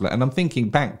counsellor. And I'm thinking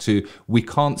back to, we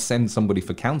can't send somebody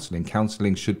for counselling.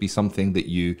 Counselling should be something that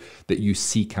you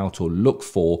seek out or look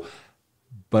for.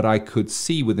 But I could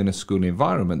see within a school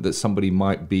environment that somebody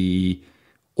might be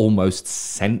almost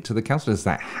sent to the counsellor. Has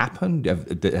that happened?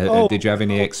 Did you have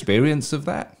any experience of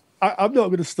that? I'm not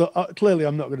going to clearly,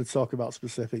 I'm not going to talk about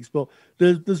specifics, but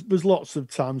there's lots of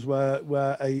times where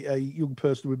a young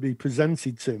person would be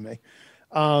presented to me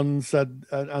and said,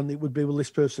 and it would be, well, this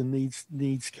person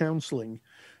needs counselling.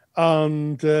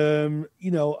 And,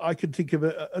 I could think of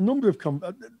a number of,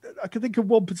 I could think of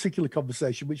one particular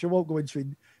conversation, which I won't go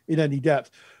into in any depth,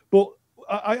 but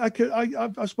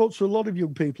I spoke to a lot of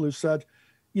young people who said,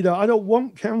 I don't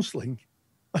want counselling.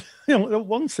 I don't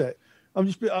want it. I'm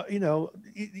just,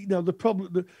 the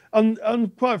problem,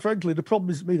 and quite frankly, the problem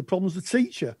isn't me, the problem is the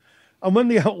teacher. And when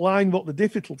they outline what the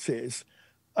difficulty is,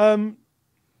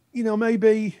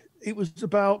 maybe it was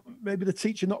about maybe the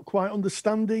teacher not quite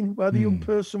understanding where the young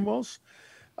person was.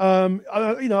 I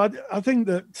think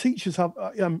that teachers have,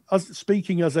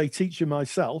 speaking as a teacher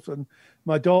myself, and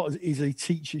my daughter is a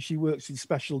teacher. She works in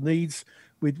special needs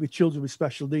with children with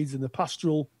special needs in the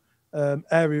pastoral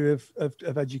area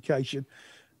of education.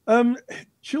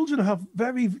 Children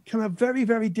can have very,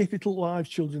 very difficult lives,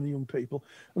 children and young people.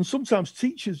 And sometimes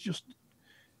teachers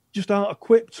just aren't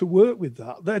equipped to work with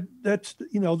that.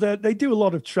 They do a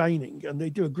lot of training and they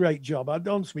do a great job. I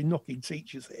don't want to be knocking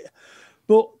teachers here,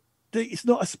 but it's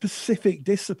not a specific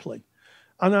discipline.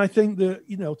 And I think that,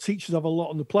 teachers have a lot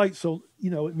on the plate. So,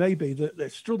 it may be that they're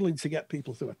struggling to get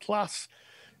people through a class.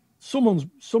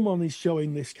 Someone is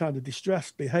showing this kind of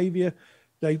distressed behavior.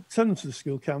 They send them to the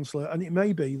school counsellor, and it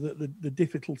may be that the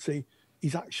difficulty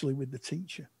is actually with the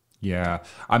teacher. Yeah,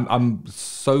 I'm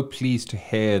so pleased to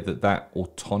hear that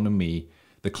autonomy,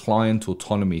 the client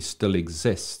autonomy, still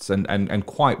exists, and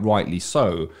quite rightly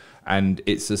so. And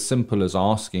it's as simple as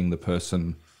asking the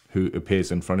person who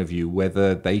appears in front of you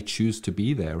whether they choose to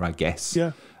be there, I guess,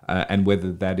 and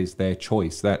whether that is their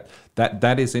choice.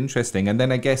 That is interesting. And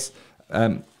then I guess.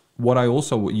 What I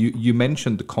also, you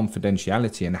mentioned the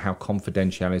confidentiality and how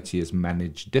confidentiality is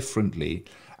managed differently.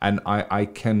 And I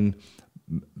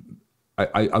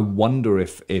wonder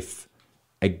if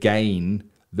again,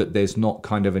 that there's not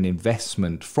kind of an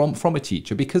investment from a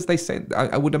teacher, because they said,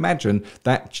 I would imagine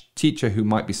that teacher who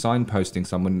might be signposting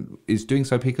someone is doing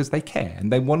so because they care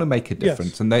and they want to make a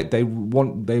difference. Yes. And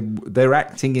they're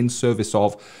acting in service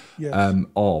of,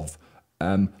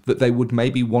 that they would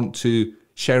maybe want to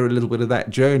share a little bit of that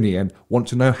journey and want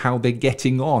to know how they're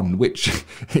getting on, which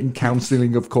in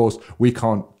counselling, of course, we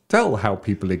can't tell how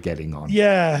people are getting on.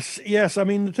 Yes. I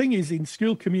mean, the thing is, in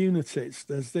school communities,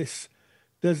 there's this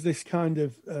kind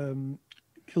of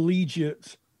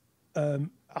collegiate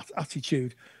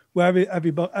attitude where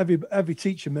every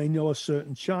teacher may know a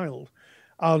certain child,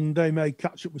 and they may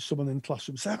catch up with someone in the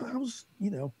classroom and say,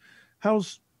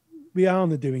 how's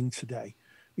Rihanna doing today?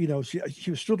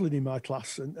 She was struggling in my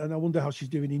class, and I wonder how she's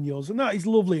doing in yours. And that is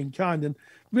lovely and kind, and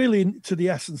really to the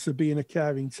essence of being a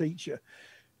caring teacher.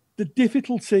 The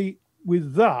difficulty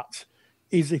with that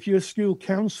is if you're a school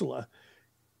counsellor,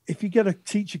 if you get a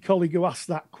teacher colleague who asks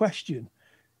that question,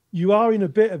 you are in a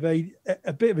bit of a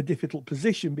difficult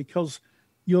position, because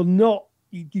you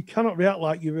cannot react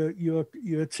like you're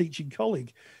a teaching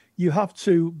colleague. You have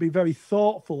to be very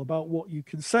thoughtful about what you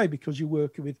can say, because you're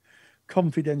working with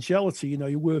confidentiality.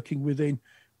 You're working within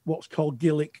what's called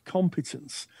Gillick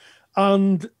competence,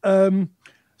 and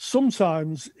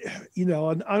sometimes,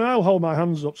 and I'll hold my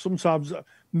hands up. Sometimes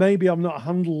maybe I'm not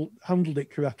handled it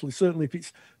correctly. Certainly, if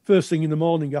it's first thing in the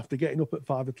morning after getting up at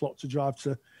 5 o'clock to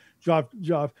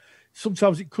drive.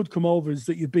 Sometimes it could come over as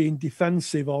that you're being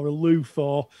defensive or aloof,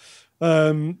 or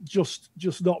just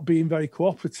not being very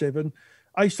cooperative. And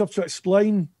I used to have to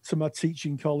explain to my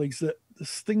teaching colleagues that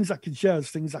there's things I can share,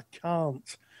 there's things I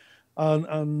can't,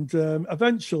 and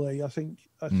eventually I think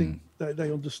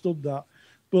they understood that.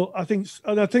 But I think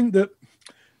that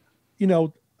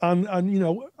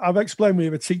I've explained we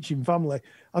have a teaching family.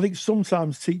 I think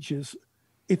sometimes teachers,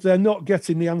 if they're not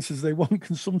getting the answers they want,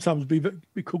 can sometimes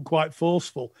become quite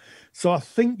forceful. So I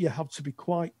think you have to be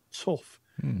quite tough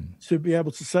to be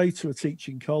able to say to a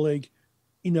teaching colleague,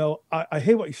 I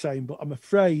hear what you're saying, but I'm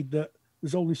afraid that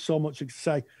There's only so much I can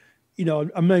say,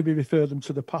 and maybe refer them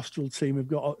to the pastoral team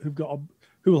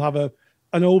who will have an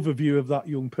overview of that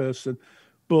young person.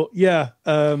 But yeah,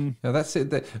 that's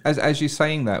it. As you're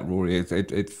saying that, Rory,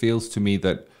 it feels to me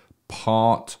that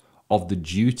part of the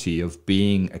duty of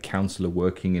being a counsellor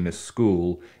working in a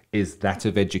school is that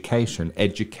of education,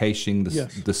 educating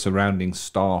the surrounding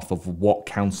staff of what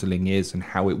counselling is and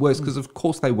how it works, because of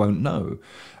course they won't know.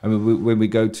 I mean, when we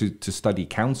go to study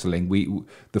counselling,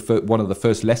 one of the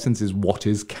first lessons is what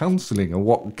is counselling and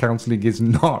what counselling is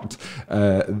not.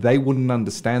 They wouldn't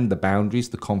understand the boundaries,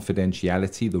 the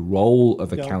confidentiality, the role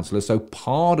of a counsellor. So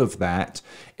part of that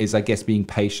is, I guess, being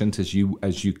patient, as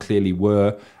you clearly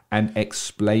were, and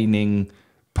explaining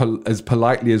as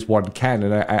politely as one can,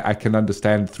 and I can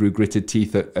understand through gritted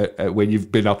teeth when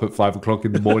you've been up at 5 o'clock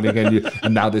in the morning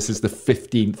and now this is the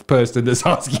 15th person that's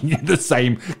asking you the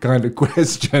same kind of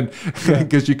question,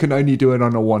 because you can only do it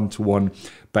on a one-to-one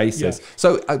basis. Yeah.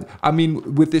 So, I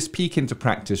mean, with this peek into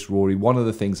practice, Rory, one of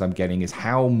the things I'm getting is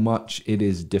how much it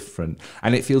is different,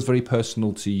 and it feels very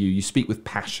personal to you. You speak with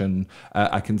passion.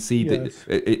 I can see that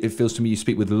it feels to me you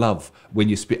speak with love when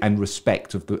you speak, and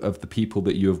respect of the people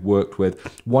that you have worked with.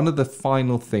 One of the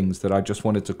final things that I just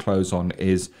wanted to close on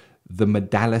is the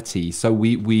modality. So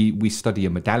we study a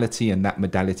modality, and that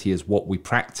modality is what we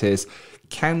practice.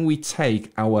 Can we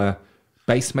take our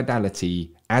base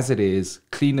modality as it is,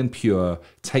 clean and pure,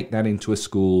 take that into a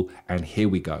school, and here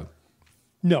we go?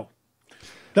 No.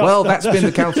 That's been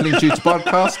the Counselling Tutor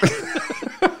Podcast.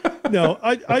 No,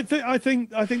 I think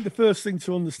the first thing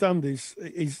to understand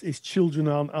is children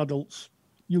aren't adults,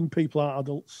 young people aren't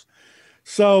adults.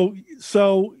 So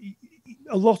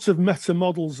a lot of meta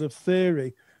models of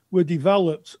theory were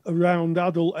developed around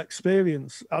adult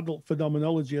experience, adult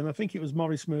phenomenology, and I think it was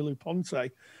Maurice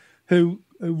Merleau-Ponty who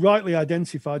rightly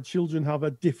identified children have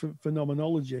a different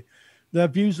phenomenology. Their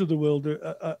views of the world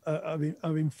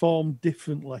are informed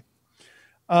differently.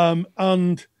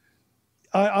 And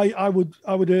I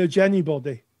would urge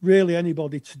anybody, really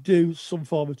anybody, to do some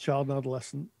form of child and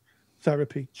adolescent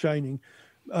therapy training.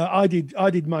 I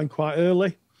did mine quite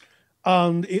early,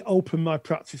 and it opened my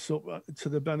practice up to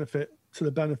the benefit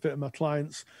of my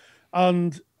clients.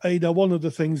 And one of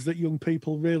the things that young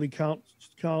people really can't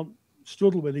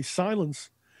struggle with is silence.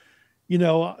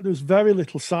 There was very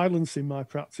little silence in my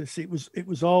practice. It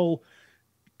was all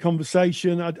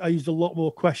conversation. I used a lot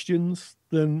more questions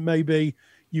than maybe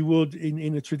you would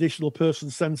in a traditional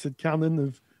person-centered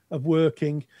canon of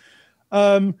working.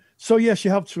 So yes,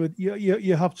 you have to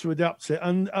adapt it,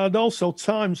 and also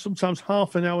time. Sometimes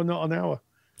half an hour, not an hour.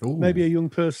 Ooh. Maybe a young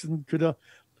person could.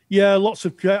 Lots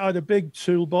of. I had a big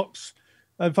toolbox.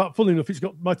 In fact, funny enough, it's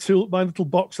got my little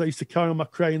box I used to carry on my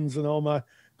crayons and all my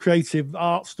creative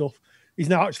art stuff. He's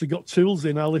now actually got tools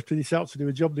in. I lifted this out to do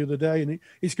a job the other day, and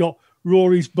it's got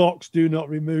Rory's box, do not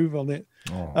remove, on it.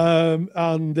 Oh.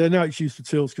 And now it's used for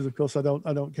tools because, of course, I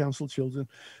don't counsel children.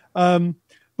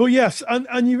 But yes,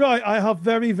 and you're right. I have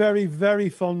very, very, very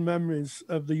fond memories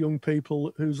of the young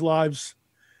people whose lives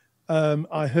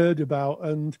I heard about,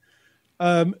 and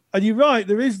you're right.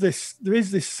 There is this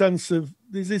sense of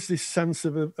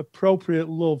appropriate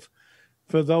love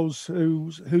for those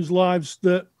whose lives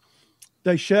that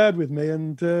they shared with me,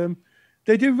 and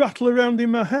they do rattle around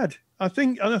in my head. I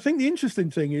think the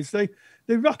interesting thing is they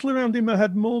rattle around in my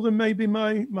head more than maybe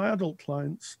my adult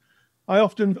clients. I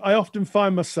often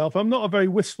find myself, I'm not a very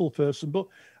wistful person, but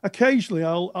occasionally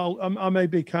I may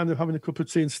be kind of having a cup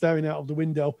of tea and staring out of the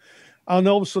window, and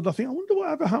all of a sudden I think, I wonder what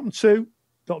ever happened to ...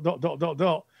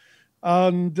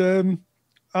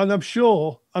 And I'm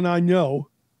sure, and I know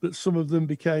that some of them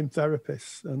became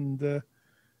therapists, and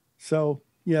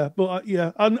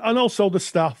and also the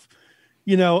staff.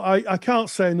 I can't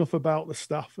say enough about the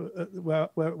staff where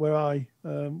I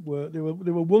work. They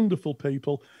were wonderful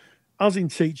people, as in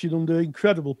teaching under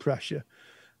incredible pressure.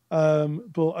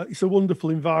 But it's a wonderful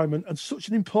environment, and such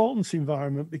an important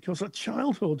environment, because at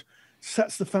childhood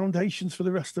sets the foundations for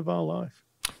the rest of our life.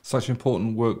 Such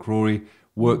important work, Rory.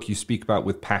 Work you speak about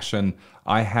with passion.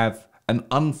 I have an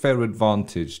unfair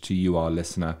advantage to you, our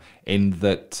listener, in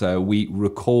that we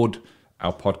record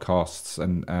our podcasts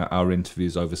and our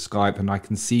interviews over Skype, and I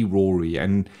can see Rory.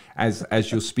 And as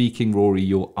you're speaking, Rory,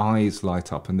 your eyes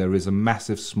light up, and there is a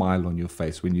massive smile on your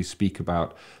face when you speak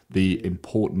about the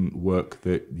important work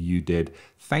that you did.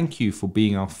 Thank you for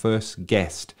being our first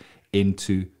guest in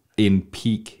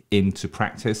Peek into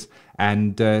Practice.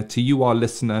 And to you, our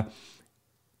listener,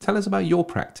 tell us about your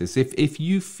practice. If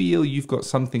you feel you've got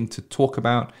something to talk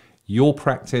about, your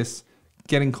practice,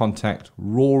 get in contact,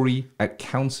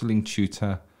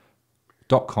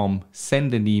 Rory@counsellingtutor.com.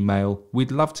 Send an email.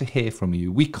 We'd love to hear from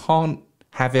you. We can't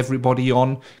have everybody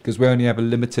on because we only have a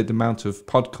limited amount of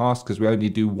podcasts because we only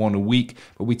do one a week,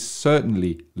 but we'd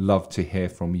certainly love to hear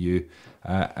from you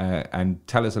and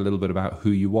tell us a little bit about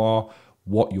who you are,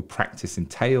 what your practice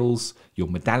entails, your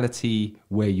modality,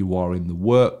 where you are in the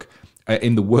work,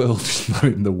 in the world, not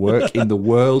in the work, in the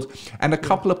world, and a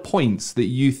couple of points that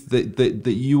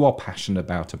you are passionate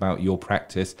about your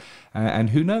practice. And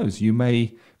who knows, you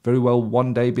may very well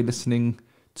one day be listening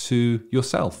to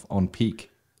yourself on Peak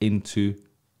into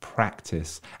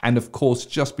Practice. And of course,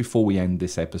 just before we end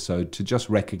this episode, to just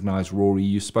recognize, Rory,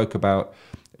 you spoke about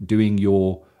doing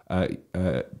your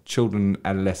children,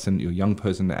 adolescent, your young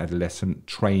person, adolescent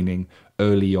training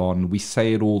early on. We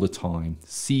say it all the time.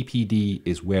 CPD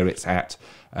is where it's at.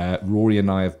 Rory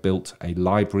and I have built a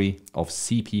library of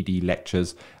CPD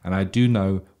lectures, and I do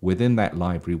know within that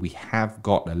library we have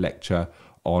got a lecture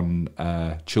on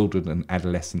children and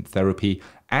adolescent therapy,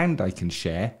 and I can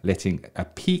share, letting a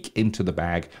peek into the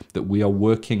bag, that we are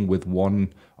working with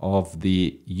one of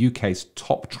the UK's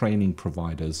top training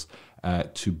providers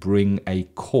to bring a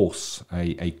course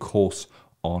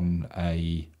on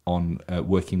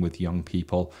working with young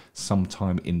people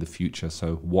sometime in the future.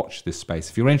 So watch this space.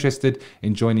 If you're interested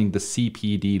in joining the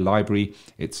CPD library,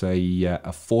 it's a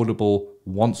affordable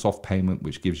once-off payment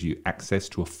which gives you access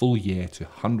to a full year to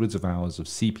hundreds of hours of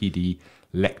CPD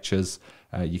lectures.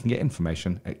 You can get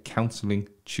information at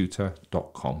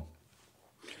counsellingtutor.com.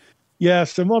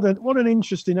 Yes, and what an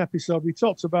interesting episode. We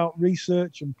talked about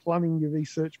research and planning your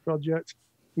research project.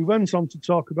 We went on to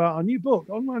talk about our new book,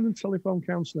 Online and Telephone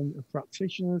Counselling, A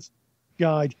Practitioner's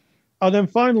Guide. And then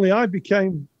finally, I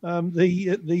became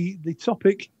the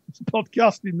topic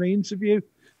podcast in the interview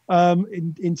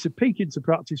into Peak into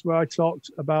Practice, where I talked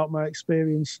about my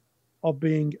experience of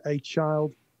being a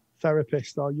child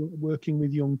therapist or working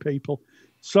with young people.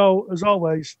 So, as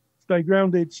always, stay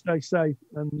grounded, stay safe,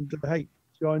 and hey,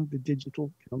 join the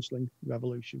Digital Counselling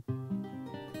Revolution.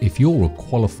 If you're a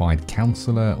qualified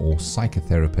counsellor or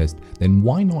psychotherapist, then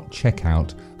why not check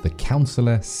out the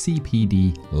Counsellor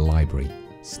CPD Library?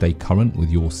 Stay current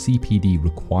with your CPD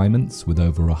requirements with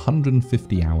over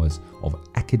 150 hours of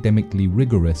academically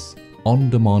rigorous,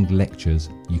 on-demand lectures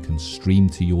you can stream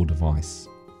to your device.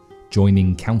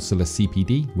 Joining Counselor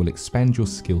CPD will expand your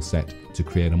skill set to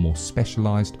create a more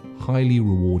specialised, highly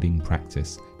rewarding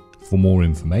practice. For more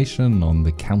information on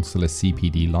the Counselor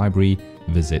CPD Library,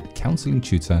 visit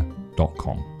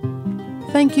counsellingtutor.com.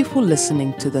 Thank you for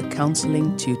listening to the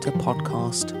Counselling Tutor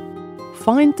Podcast.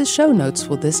 Find the show notes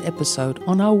for this episode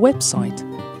on our website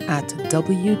at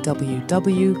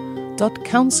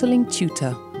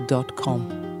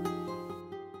www.counsellingtutor.com.